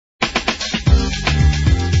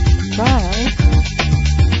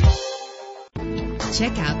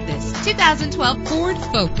Check out this 2012 Ford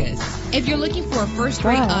Focus. If you're looking for a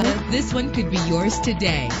first-rate auto, this one could be yours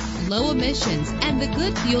today. Low emissions and the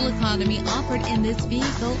good fuel economy offered in this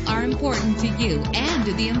vehicle are important to you and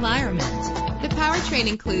to the environment. The powertrain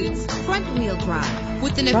includes front-wheel drive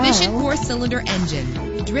with an efficient 4-cylinder engine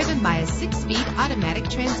driven by a 6-speed automatic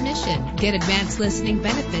transmission. Get advanced listening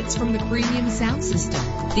benefits from the premium sound system.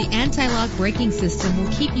 The anti-lock braking system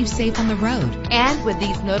will keep you safe on the road. And with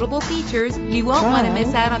these notable features, you won't want to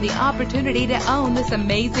miss out on the opportunity to own this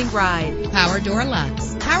amazing ride. Power door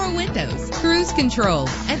locks, power windows, cruise control,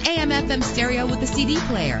 an AM/FM stereo with a CD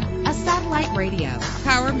player, a satellite radio,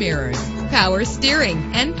 power mirrors, power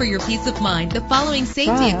steering. And for your peace of mind, the following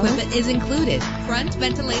safety equipment is included: front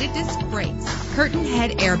ventilated disc brakes, curtain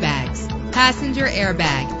head airbags, passenger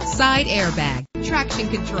airbag, side airbag, traction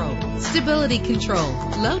control, stability control,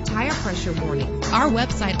 low tire pressure warning. Our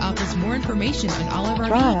website offers more information on all of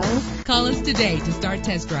our vehicles. Call us today to start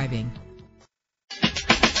test driving.